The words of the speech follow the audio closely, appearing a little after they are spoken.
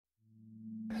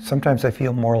Sometimes I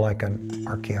feel more like an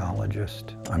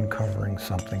archaeologist uncovering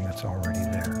something that's already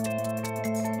there.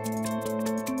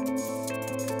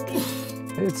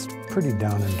 It's pretty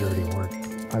down and dirty work.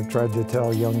 I've tried to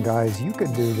tell young guys, you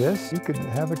could do this, you could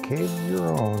have a cave of your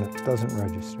own. It doesn't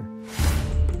register.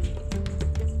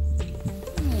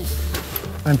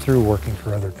 I'm through working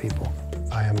for other people.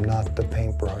 I am not the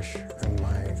paintbrush, and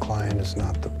my client is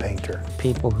not the painter.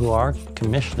 People who are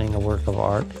commissioning a work of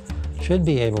art should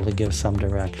be able to give some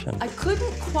direction. I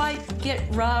couldn't quite get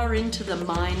Ra into the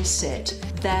mindset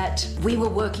that we were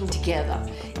working together.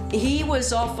 He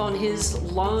was off on his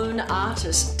lone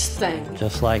artist thing.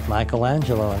 Just like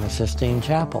Michelangelo in the Sistine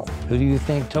Chapel. Who do you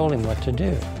think told him what to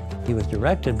do? He was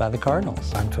directed by the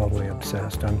cardinals. I'm totally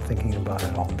obsessed. I'm thinking about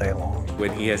it all day long.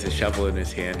 When he has a shovel in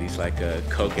his hand, he's like a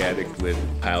coke addict with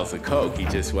piles of coke. He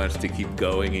just wants to keep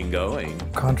going and going.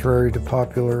 Contrary to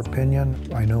popular opinion,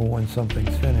 I know when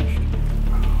something's finished.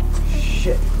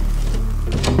 Shit.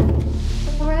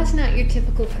 Well, Ra's not your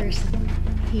typical person.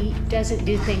 He doesn't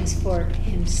do things for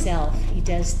himself. He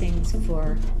does things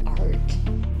for art.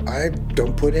 I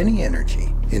don't put any energy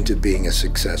into being a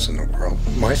success in the world.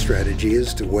 My strategy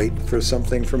is to wait for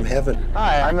something from heaven.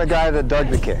 Hi, I'm the guy that dug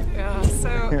the cave. Yeah,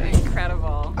 so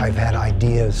incredible. I've had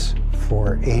ideas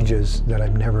for ages that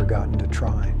I've never gotten to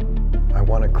try. I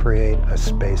want to create a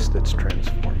space that's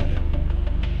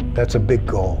transformative. That's a big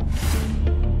goal.